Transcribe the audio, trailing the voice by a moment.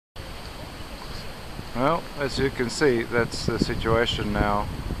Well, as you can see, that's the situation now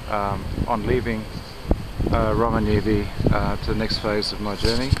on leaving Rovaniemi to the next phase of my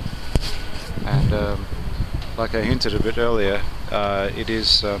journey. And like I hinted a bit earlier, it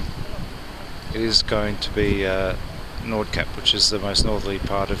is going to be Nordkap, which is the most northerly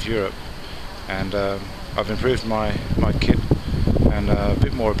part of Europe. And I've improved my kit, and a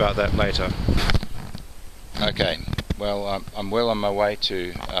bit more about that later. Okay, well, I'm well on my way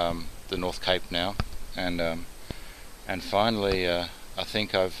to the North Cape now, and finally I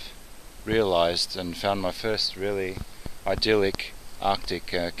think I've realised and found my first really idyllic Arctic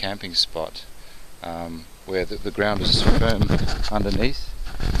camping spot, where the ground is firm underneath,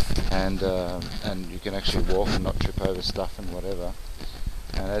 and you can actually walk and not trip over stuff and whatever.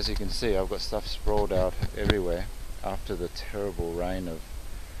 And as you can see, I've got stuff sprawled out everywhere after the terrible rain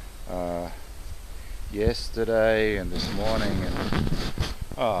of yesterday and this morning, and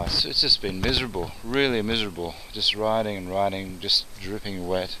it's just been miserable, really miserable, just riding and riding, just dripping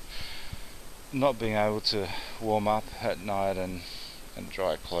wet, not being able to warm up at night and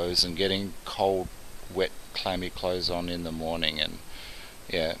dry clothes, and getting cold, wet, clammy clothes on in the morning, and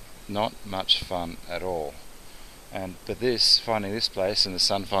yeah, not much fun at all. But finding this place and the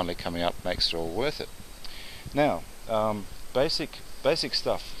sun finally coming up makes it all worth it. Now, basic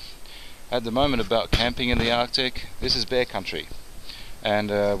stuff at the moment about camping in the Arctic. This is bear country, and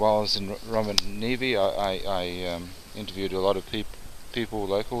while I was in Rovaniemi, I interviewed a lot of people,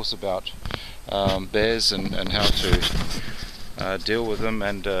 locals, about bears and how to deal with them,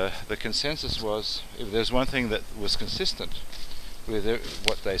 and the consensus was, if there's one thing that was consistent with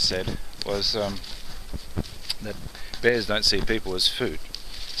what they said, was that bears don't see people as food,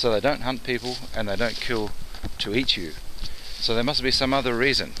 so they don't hunt people and they don't kill to eat you. So there must be some other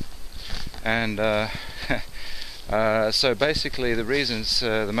reason, and so basically the reasons,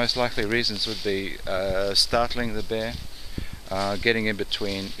 the most likely reasons, would be startling the bear, getting in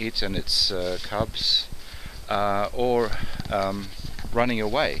between it and its cubs, or running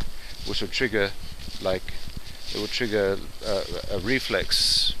away, which would trigger a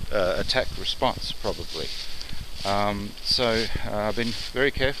reflex attack response, probably. So I've been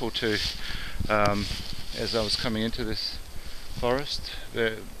very careful to, as I was coming into this forest,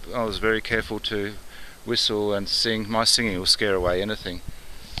 I was very careful to whistle and sing. My singing will scare away anything,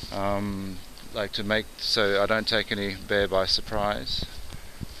 like to make so I don't take any bear by surprise.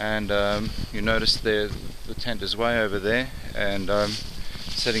 And you notice there the tent is way over there, and I'm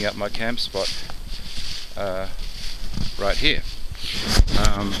setting up my camp spot right here.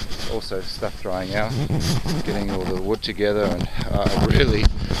 Also stuff drying out, getting all the wood together, and really,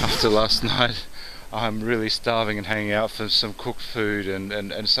 after last night, I'm really starving and hanging out for some cooked food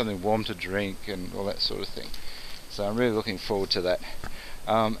and something warm to drink and all that sort of thing. So I'm really looking forward to that.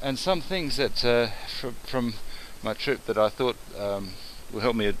 And some things that from my trip that I thought will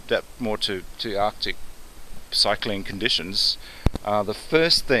help me adapt more to Arctic cycling conditions. The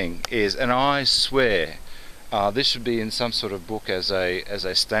first thing is, and I swear this should be in some sort of book as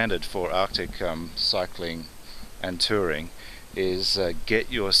a standard for Arctic cycling and touring, is get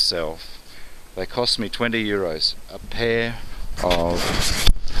yourself, they cost me 20 euros, a pair of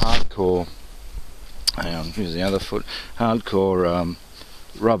hardcore, hang on, here's the other foot, hardcore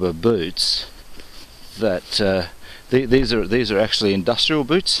rubber boots that these are actually industrial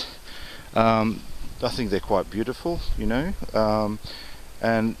boots. I think they're quite beautiful, you know,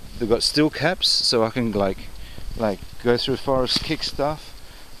 and they've got steel caps, so I can like go through forest, kick stuff.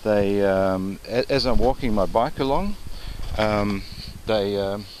 They as I'm walking my bike along,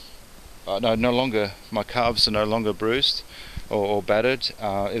 no longer, my calves are no longer bruised or battered.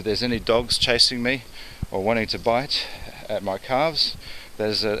 If there's any dogs chasing me or wanting to bite at my calves,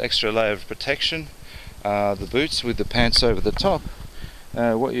 there's an extra layer of protection. The boots with the pants over the top,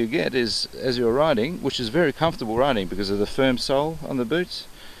 what you get is, as you're riding, which is very comfortable riding because of the firm sole on the boots,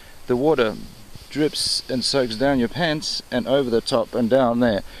 the water drips and soaks down your pants and over the top and down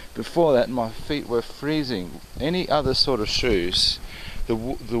there. Before that, my feet were freezing. Any other sort of shoes, the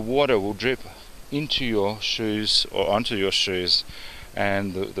water will drip into your shoes or onto your shoes,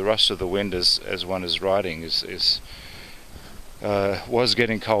 and the rush of the wind as one is riding was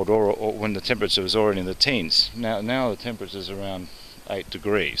getting cold, or when the temperature was already in the teens. Now the temperature is around 8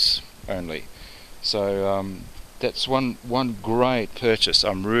 degrees only. So that's one great purchase.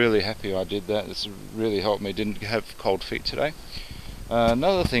 I'm really happy I did that. It's really helped me. Didn't have cold feet today.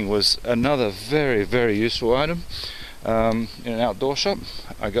 Another thing was another very, very useful item in an outdoor shop.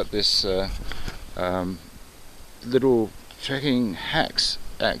 I got this little trekking axe,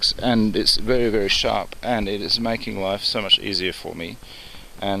 and it's very, very sharp, and it is making life so much easier for me.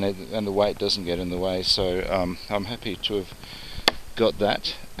 and the weight doesn't get in the way. So I'm happy to have got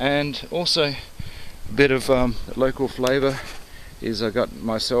that. And also a bit of local flavour is I got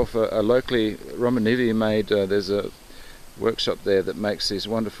myself a locally Romanivi made, there's a workshop there that makes these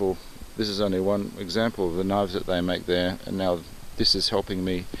wonderful, this is only one example of the knives that they make there, and now this is helping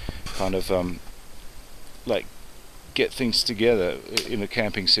me kind of like get things together in a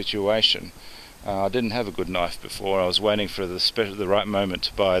camping situation. I didn't have a good knife before. I was waiting for the right moment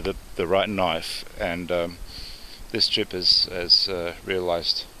to buy the right knife, and this trip has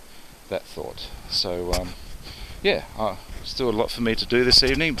realised that thought. So yeah, still a lot for me to do this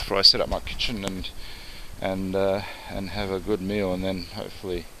evening before I set up my kitchen and have a good meal, and then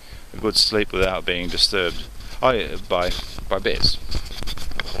hopefully a good sleep without being disturbed by bears.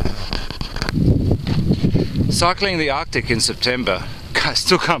 Cycling the Arctic in September. I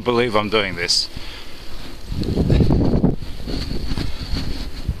still can't believe I'm doing this.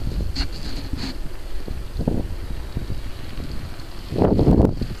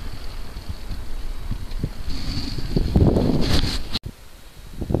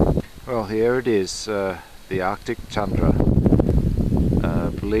 Well, here it is, the Arctic tundra.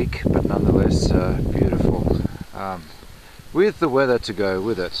 Bleak but nonetheless beautiful, with the weather to go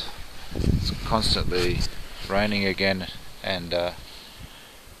with it. It's constantly raining again, and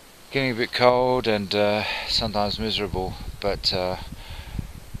getting a bit cold and sometimes miserable, but a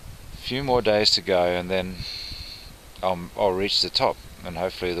few more days to go, and then I'll reach the top, and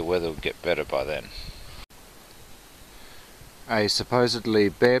hopefully the weather will get better by then. A supposedly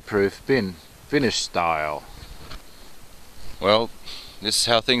bear-proof bin, Finnish style. Well, this is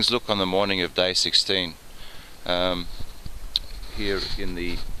how things look on the morning of day 16. Here in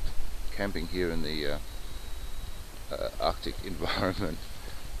the camping here in the Arctic environment.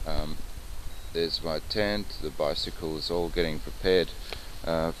 There's my tent, the bicycle is all getting prepared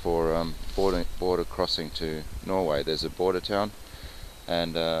for border crossing to Norway. There's a border town,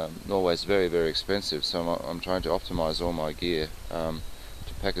 and Norway's very, very expensive, so I'm trying to optimize all my gear to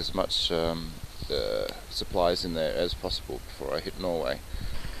pack as much supplies in there as possible before I hit Norway.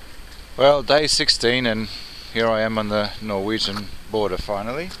 Well, day 16, and here I am on the Norwegian border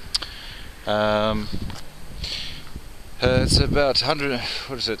finally. It's about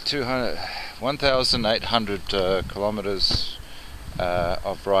 1,800 kilometers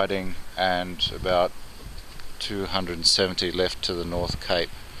of riding, and about 270 left to the North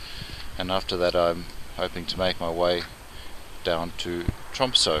Cape, and after that I'm hoping to make my way down to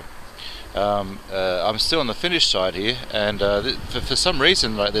Tromsø. I'm still on the Finnish side here, and for some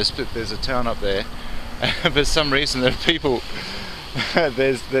reason, like there's a town up there, and for some reason there are people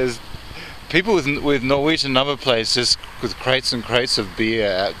there's people with Norwegian number plates, just with crates and crates of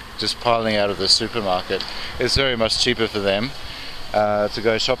beer just piling out of the supermarket. It's very much cheaper for them to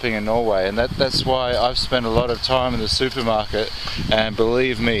go shopping in Norway, and that's why I've spent a lot of time in the supermarket, and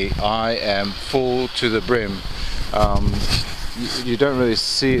believe me, I am full to the brim. You don't really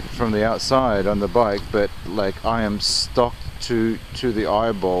see it from the outside on the bike, but like I am stocked to the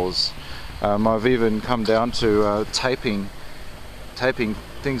eyeballs. I've even come down to taping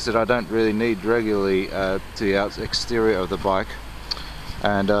things that I don't really need regularly to the exterior of the bike.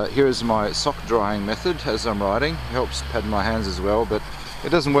 And here is my sock drying method as I'm riding. Helps pad my hands as well, but it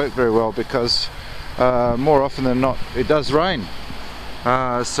doesn't work very well because more often than not it does rain,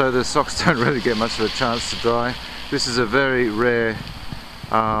 so the socks don't really get much of a chance to dry. This is a very rare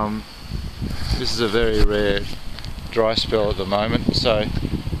dry spell at the moment, so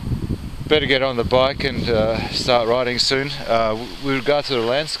better get on the bike and start riding soon. With regard to the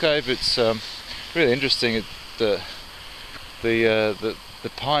landscape, it's really interesting. The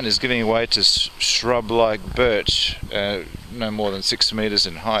pine is giving way to shrub-like birch, no more than 6 meters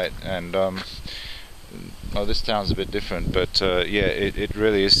in height, and oh, this town's a bit different, but yeah, it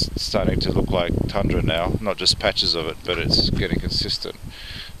really is starting to look like tundra now, not just patches of it, but it's getting consistent.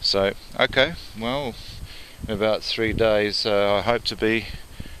 So, okay, well, in about 3 days I hope to be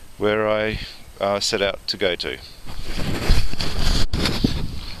where I set out to go to.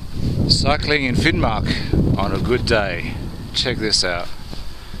 Cycling in Finnmark on a good day. Check this out.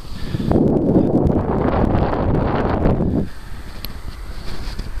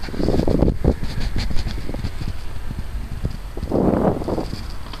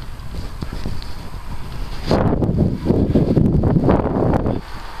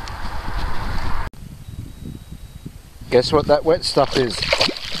 Guess what that wet stuff is?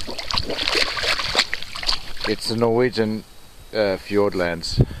 It's the Norwegian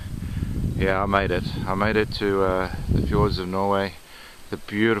fjordlands. Yeah, I made it. I made it to the fjords of Norway, the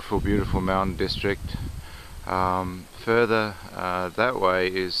beautiful, beautiful mountain district. further that way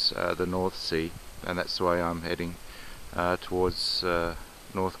is the North Sea, and that's the way I'm heading towards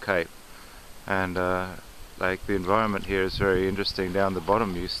North Cape. And like the environment here is very interesting. Down the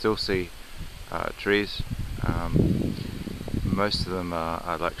bottom you still see trees. Most of them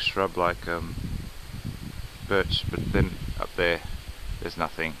are like shrub, like birch, but then up there's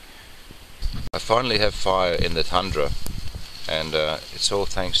nothing. I finally have fire in the tundra, and it's all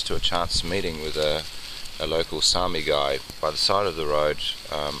thanks to a chance meeting with a local Sami guy by the side of the road.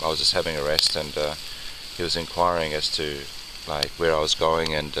 I was just having a rest, and he was inquiring as to like where I was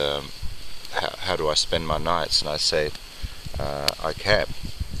going and how do I spend my nights, and I said I camp,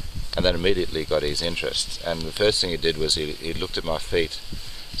 and then immediately got his interest. And the first thing he did was he looked at my feet,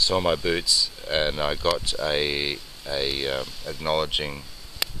 saw my boots, and I got a acknowledging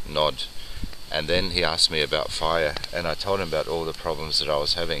nod. And then he asked me about fire, and I told him about all the problems that I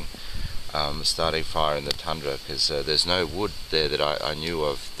was having starting fire in the tundra, because there's no wood there that I knew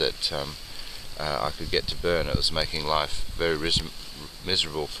of that I could get to burn. It was making life very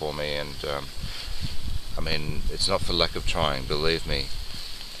miserable for me, and I mean, it's not for lack of trying, believe me.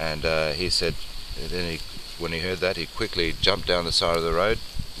 And he said, then when he heard that, he quickly jumped down the side of the road,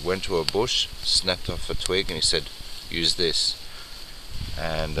 went to a bush, snapped off a twig, and he said, use this.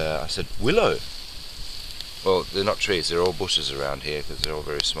 And I said, willow? Well, they're not trees, they're all bushes around here because they're all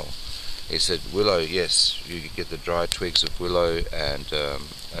very small. He said, willow, yes, you get the dry twigs of willow and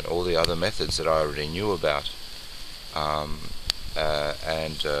all the other methods that I already knew about.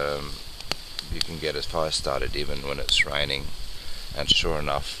 You can get a fire started even when it's raining. And sure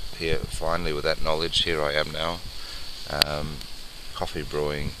enough, here, finally with that knowledge, here I am now, coffee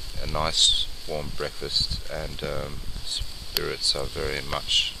brewing, a nice warm breakfast, and spirits are very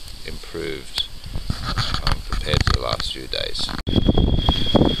much improved compared to the last few days.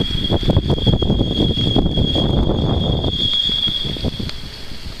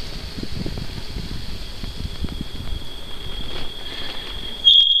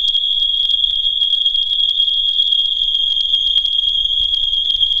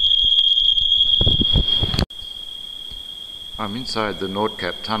 I'm inside the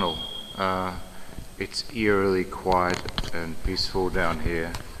Nordkapp tunnel. It's eerily quiet and peaceful down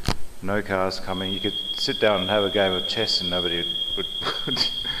here. No cars coming. You could sit down and have a game of chess and nobody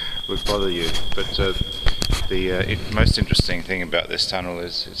would bother you. But the most interesting thing about this tunnel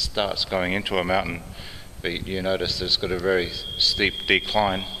is it starts going into a mountain, but you notice that it's got a very steep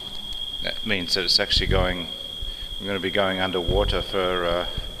decline. That means that it's actually going. I'm going to be going underwater for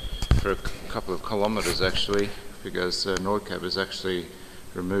a couple of kilometers actually, because Nordkapp is actually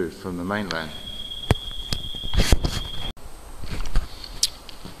removed from the mainland.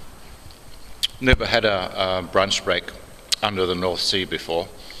 Never had a brunch break under the North Sea before.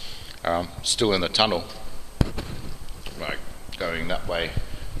 Still in the tunnel, like going that way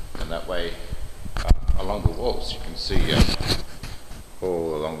and that way along the walls. You can see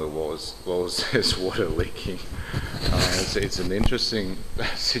all along the walls there's water leaking. It's an interesting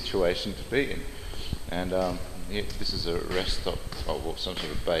situation to be in. And this is a rest stop, or some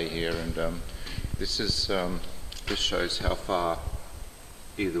sort of bay here, and this shows how far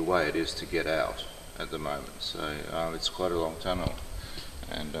either way it is to get out at the moment. So it's quite a long tunnel,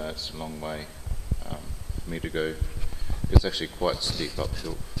 and it's a long way for me to go. It's actually quite steep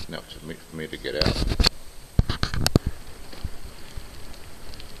uphill now for me to get out.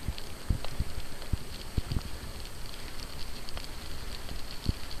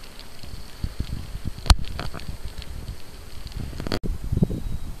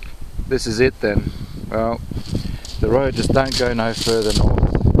 This is it then. Well, the road just don't go no further north.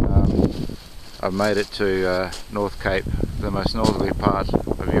 I've made it to North Cape, the most northerly part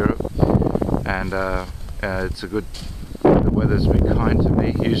of Europe, and it's a good. The weather's been kind to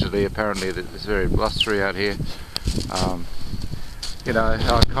me. Usually, apparently, it's very blustery out here. You know,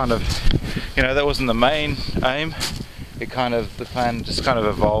 I kind of, that wasn't the main aim. The plan just kind of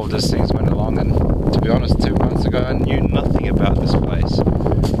evolved as things went along. And to be honest, 2 months ago, I knew nothing about this place.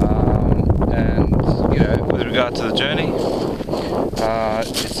 And with regard to the journey,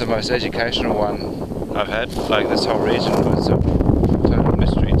 it's the most educational one I've had. Like, this whole region was a total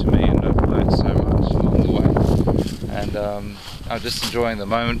mystery to me, and I've learned so much along the way. And I'm just enjoying the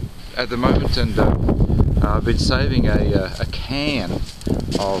moment at the moment, and I've been saving a can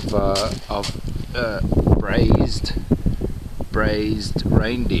of braised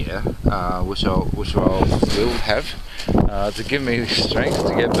reindeer, which I will have to give me strength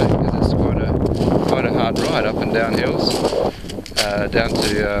to get back, because it's quite a hard ride up and down hills, down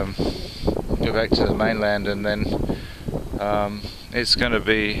to go back to the mainland, and then it's going to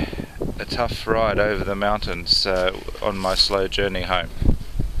be a tough ride over the mountains on my slow journey home.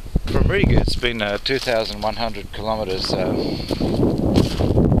 From Riga it's been 2,100 kilometers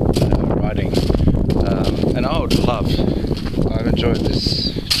riding, and I've enjoyed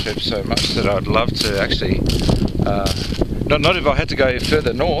this trip so much that I'd love to actually, not if I had to go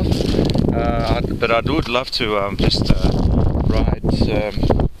further north, but I would love to just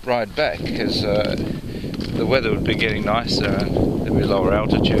ride back, because the weather would be getting nicer and there'd be lower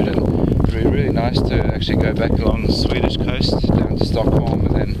altitude, and it'd be really nice to actually go back along the Swedish coast down to Stockholm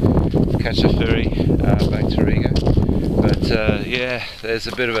and then catch a ferry back to Riga. But yeah, there's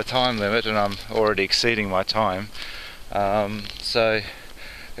a bit of a time limit and I'm already exceeding my time, so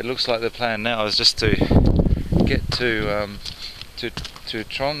it looks like the plan now is just to get to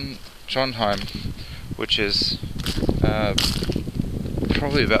Trondheim, which is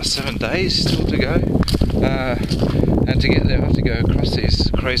probably about 7 days still to go, and to get there I have to go across these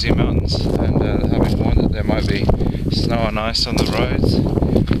crazy mountains, and I've been warned that there might be snow and ice on the roads,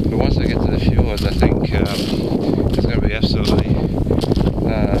 but once I get to the fjords I think it's going to be absolutely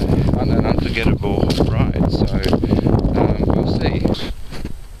an unforgettable ride.